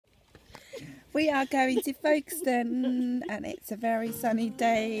We are going to Folkestone and it's a very sunny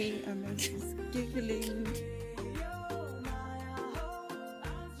day and there's just giggling.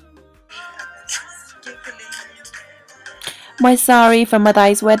 My sari from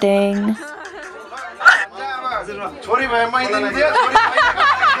Madai's wedding.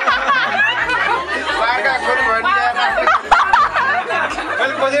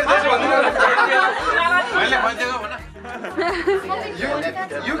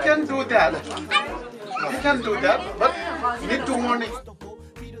 You can do that. You can do that, but need to warn it.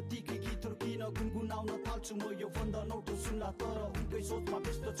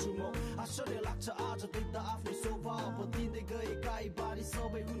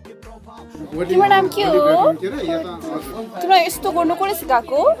 तिम्रो नाम के हो? तिमीलाई यस्तो गर्नु कसले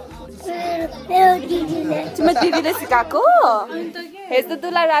सिकाएको? तिम्रो दिदीले सिकाएको? यस्तो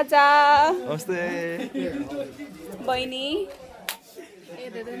दुला राजा। नमस्ते। बहिनी।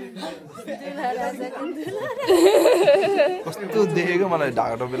 कस्तो देखेको मलाई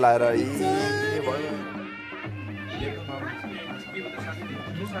ढाका टोपी लाएर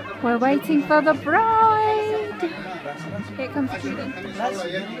We're waiting for the bride. Here comes Judy.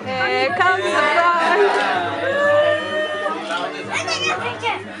 Here comes the bride.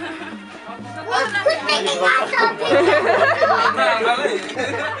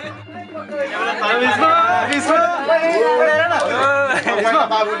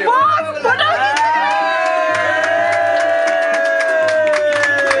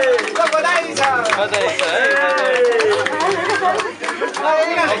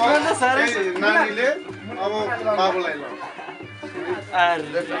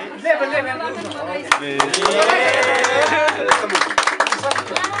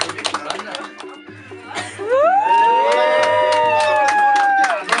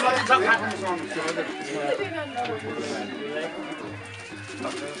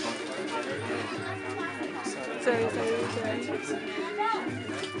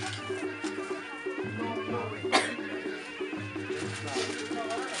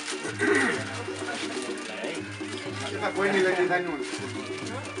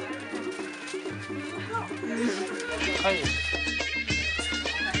 Sorry.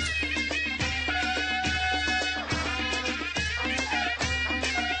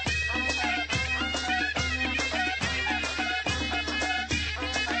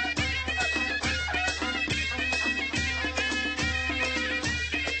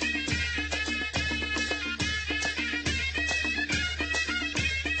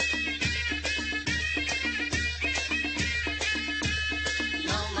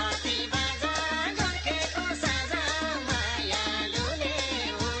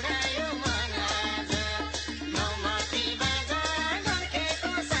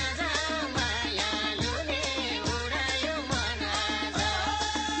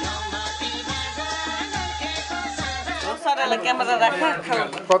 Sarala camera rakha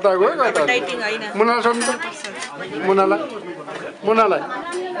कता गयो कता डाइटिङ हैन मुनाला सम्झ मुनाला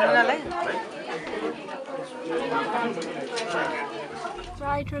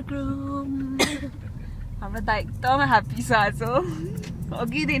bride or groom हाम्रो त एकदम ह्यापी छ आज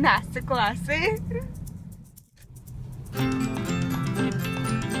अघि दिन हाँसेको हाँसे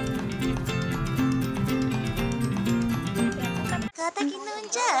कता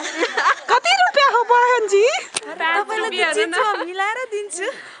किन्नुहुन्छ कति रुपैयाँ हो बहनजी तपाईलाई त चिन्छु मिलाएर दिन्छु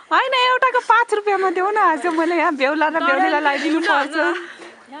हैन एउटाको 5 रुपैयाँमा देऊ न आज मैले यहाँ बेउला र बेउलीलाई लगाइदिनु पर्छ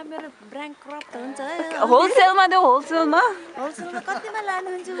यहाँ मेरो ब्याङ्क्रप्ट हुन्छ होलसेलमा देऊ होलसेलमा कतिमा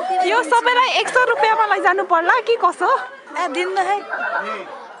लानुहुन्छ यो सबैलाई 100 रुपैयाँमा लैजानु पर्ला कि कसो ए दिन्न है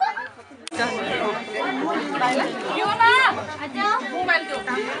मोबाइल देऊ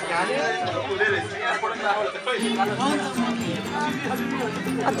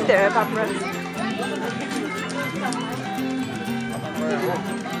अति धेरै पापड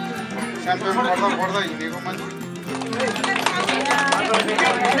स्याम्पल पर्दा हिँडेको मान्छे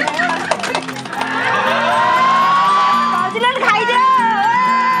हजुरले खाइदियो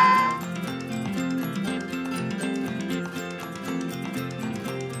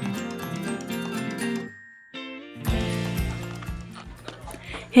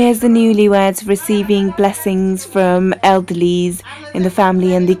Here's the newlyweds receiving blessings from elderlies in the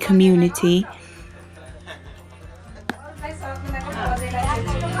family and the community.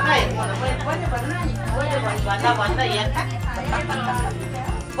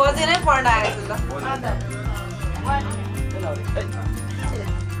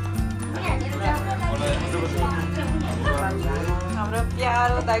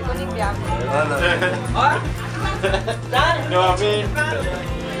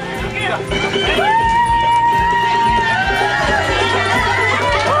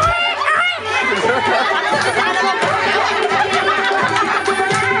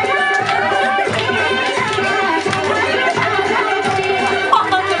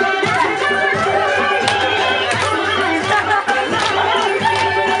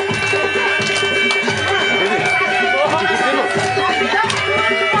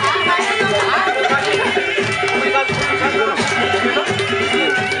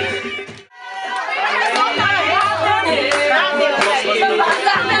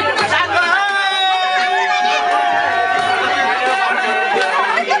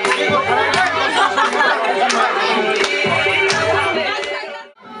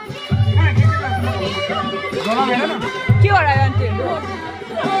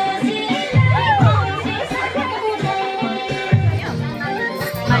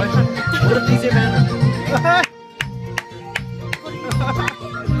 DJ band.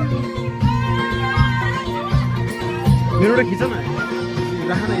 मेरोबाट खिच न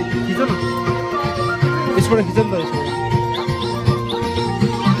राख न खिच न यसबाट खिच न त यसबाट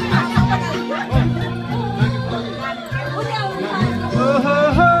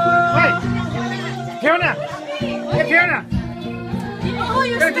खेउना ए खेउना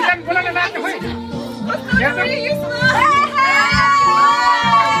यो डिजाइन बोला न नाच्नु खोइ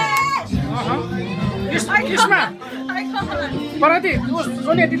किसमा परति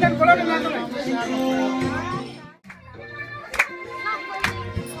सोनिया डिजाइन बोला न नाच्नु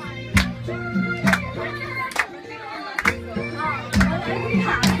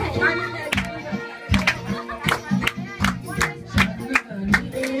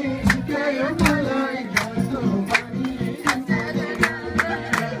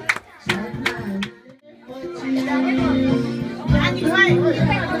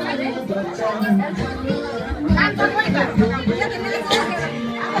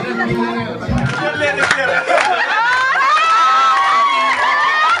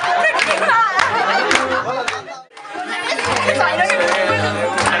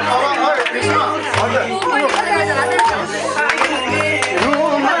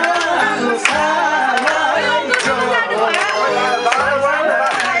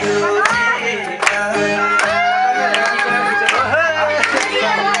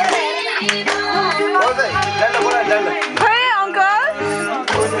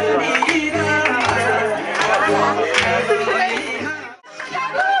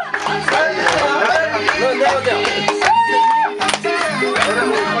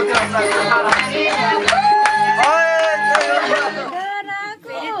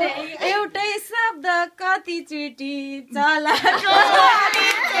एउटै शब्द कतिचोटि चला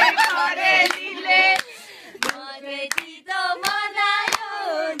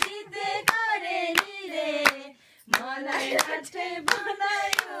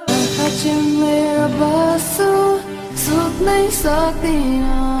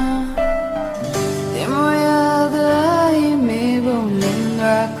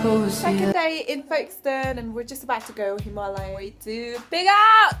Second day in Folkestone, and we're just about to go Himalayan way to Big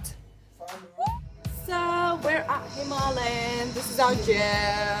Out. So we're at Himalayan. This is our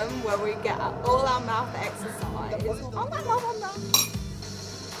gym where we get all our mouth exercise.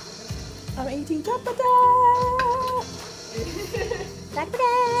 I'm eating chapata.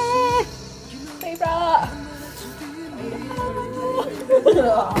 Chapata. Favorite.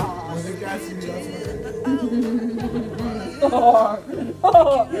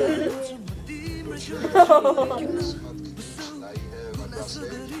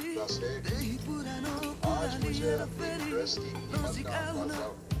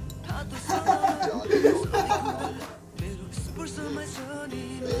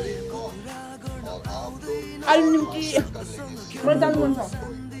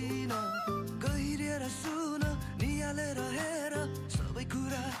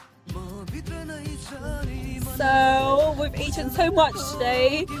 So we've eaten so much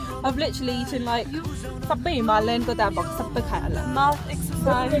today. I've literally eaten like mouth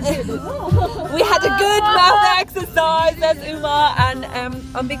exercise. We had a good mouth exercise. There's Uma and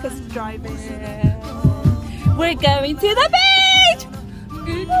Ambika's driving. We're going to the beach.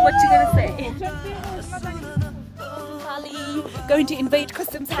 What you gonna say? Sally, going to invade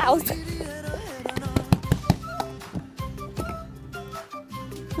Custom's house.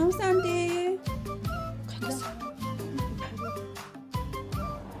 Oh, Sandy.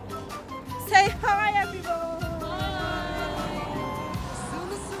 Say hi, everyone.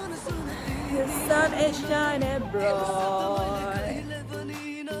 The sun is shining bright.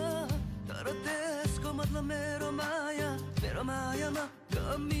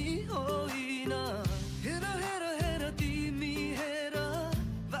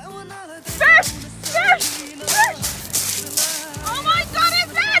 Fish! Fish! Fish! Oh my God,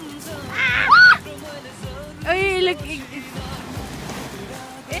 it's that! Ah! Oh, look.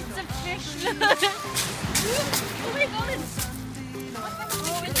 It's a fish. Oh my God,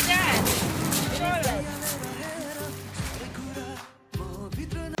 oh, it's that?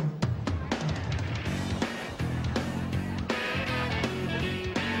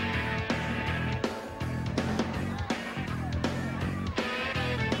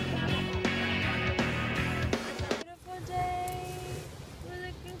 Beautiful day. We're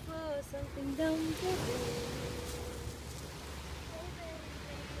looking for something down to do.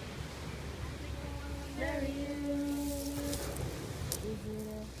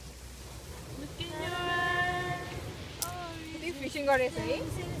 Fishing गरेछ है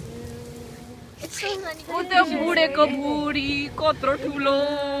त्यो बुढेको बुढी कत्रो ठुलो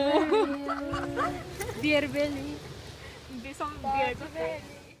Beer belly.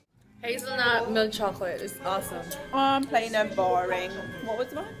 Hazelnut milk chocolate is awesome. I'm plain and boring. What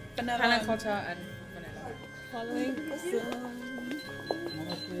was mine? Panna Vanilla. cotta and vanilla. Following the sun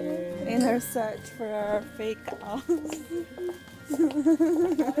in her search for our fake house.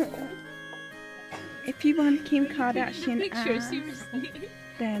 If you want Kim Kardashian ass,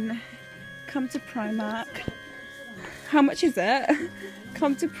 then come to Primark. How much is it?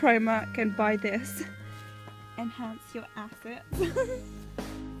 Come to Primark and buy this. Enhance your assets.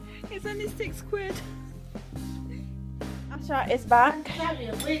 It's only £6. Asha is back.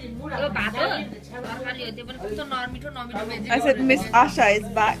 I said Miss Asha is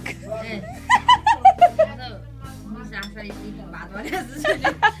back.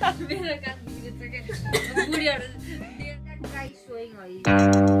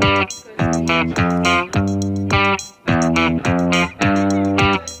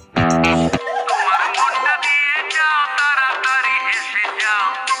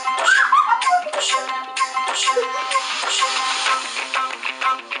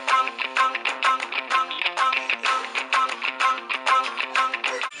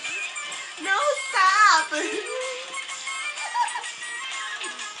 No, stop!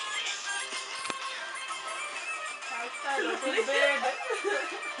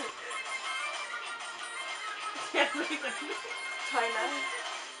 China.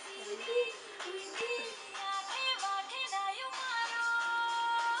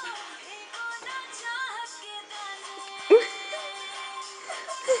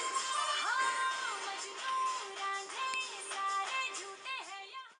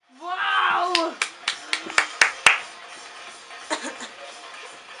 Wow!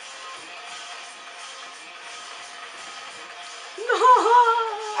 No!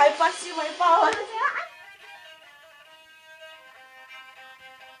 I passed you my power.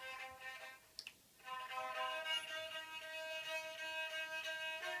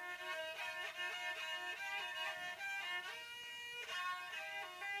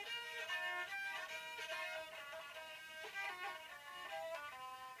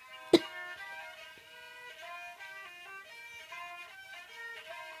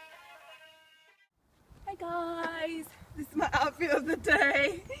 Hi guys, this is my outfit of the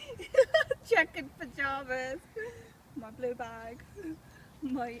day. Checkered pajamas, my blue bag,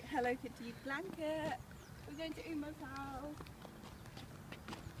 my Hello Kitty blanket. We're going to Uma's house.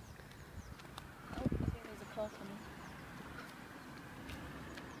 Oh, there's a car coming.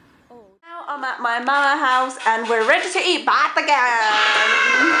 Oh. Now I'm at my mama house and we're ready to eat bath again.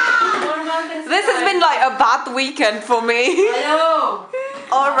 This has been like a bath weekend for me. I know.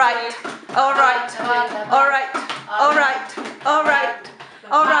 Alright, alright, alright, alright, alright,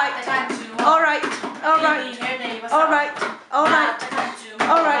 alright, alright, alright, alright, alright,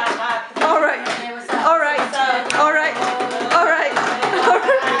 alright, alright, alright, alright, alright,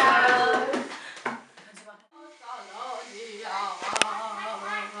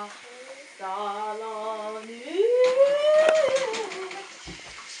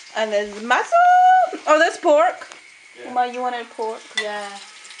 and there's muscle. Oh, there's pork. Uma, you wanted pork? Yeah.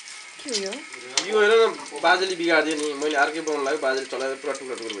 Cute. यो हेर न बाजेले बिगार्दियो नि मैले अर्कै बनाउन लाग्यो बाजेले चलाएर पुरा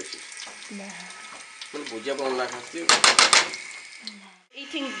टुक्रा टुक्रा भइसक्यो मैले भुजिया बनाउन लाग्छ थियो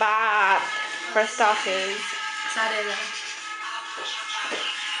Eating bath for starters.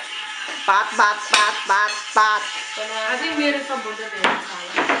 Bath, bath, bath, bath, bath. I think we are from Buddha.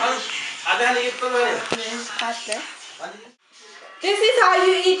 This is how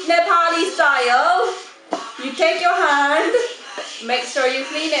you eat Nepali style. You take your hand, make sure you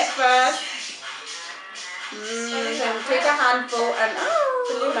clean it first. Then take a handful and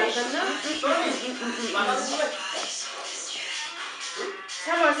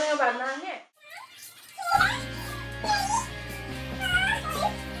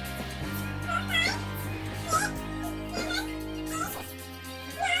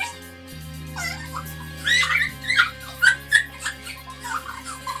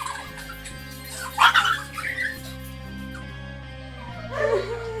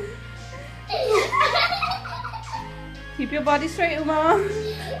keep your body straight, Uma.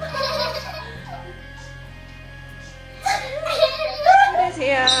 It's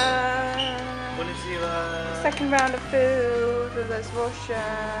here. Second round of food with this Russian.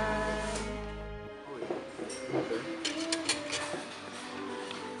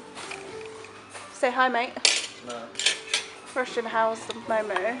 Say hi, mate. No. Russian house of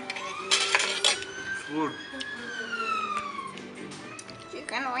Momo. Food.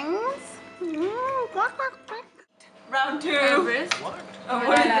 Chicken wings. Quack, quack, quack. Round 2. Everest. Oh,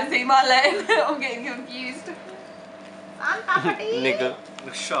 what is this? Himalayan? I'm getting confused. Nigga.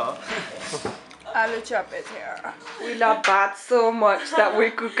 Aloo chop is here. We love bhat so much that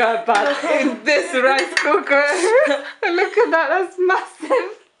we cook our bhat in this rice cooker. Look at that, that's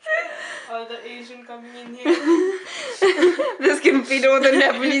massive. All the Asian coming in here. This can feed all the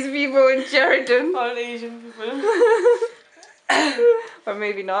Nepalese people in Sheraton. All Asian people. Or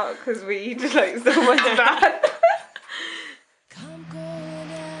maybe not, because we eat like so much bhat.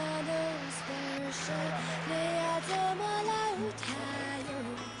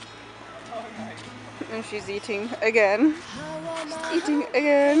 And she's eating again. She's eating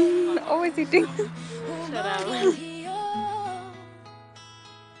again. Always eating.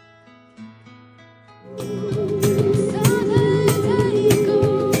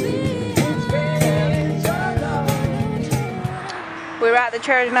 We're at the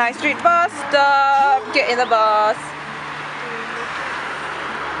Sheraton High Street bus stop. Get in the bus.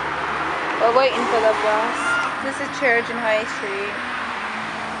 We're waiting for the bus. This is Sheraton High Street.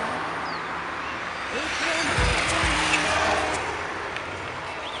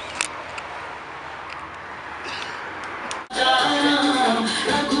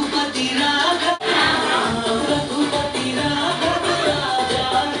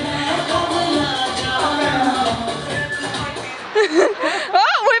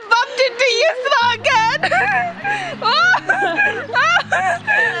 Oh, we bumped into Yusra again! Oh.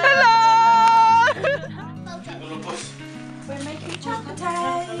 Hello! We're making chocolate.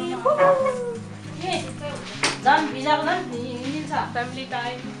 Family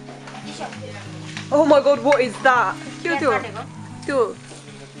time. Oh my god, what is that? Do. Do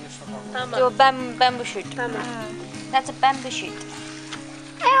a bamboo shoot. That's a bamboo shoot.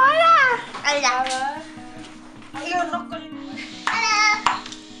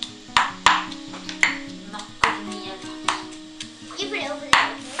 You put it over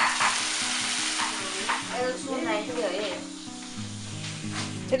there.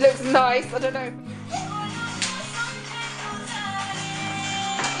 It looks nice, I don't know.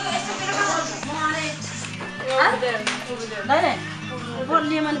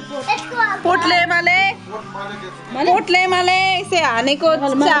 पोटले माले इसे हानेको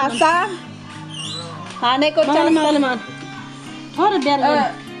चासा हानेको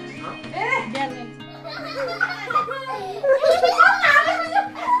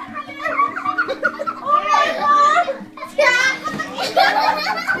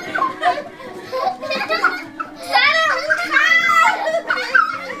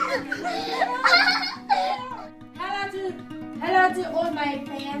Hello to all my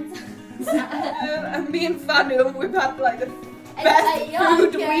fans. Me and Fanu, we've had like the best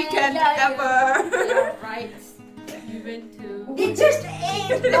food weekend ever. Yeah, right. We went to. They just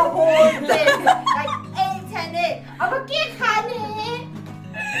ate the whole thing. Like ate and ate.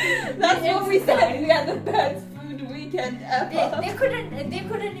 That's what we said. We had the best food weekend ever. They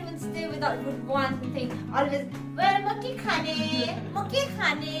couldn't even stay without one thing. Always, well, monkey khane.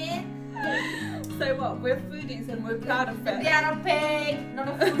 So what? We're foodies and we're proud of it. We are a pig, not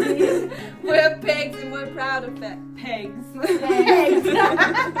a foodie. We're pigs and we're proud of it. Pigs. Pigs.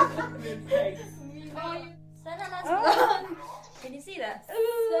 Can you see that?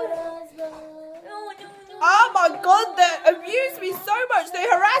 Oh my god, they abuse me so much. They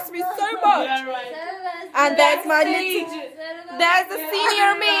harass me so much. Yeah, right. And there's my little. There's the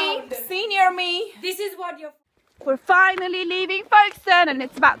senior me. This is what you're. We're finally leaving Folkestone and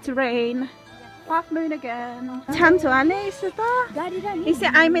it's about to rain. Half moon again. Chantuale is it? He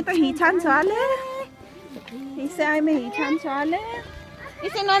said I'm at he chantuale. He said I'm he chantuale. He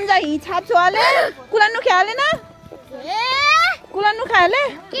said Nanja he chantuale. Kulan nu khale na? Kulan nu khale?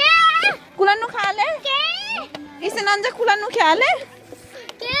 Kulan nu khale? He said Nanja kulan nu khale?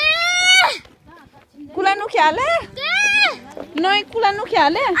 Kulan nu khale? No, kulan nu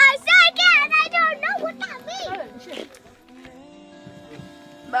khale? I said again, I don't know what that means.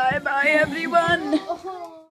 Bye bye everyone.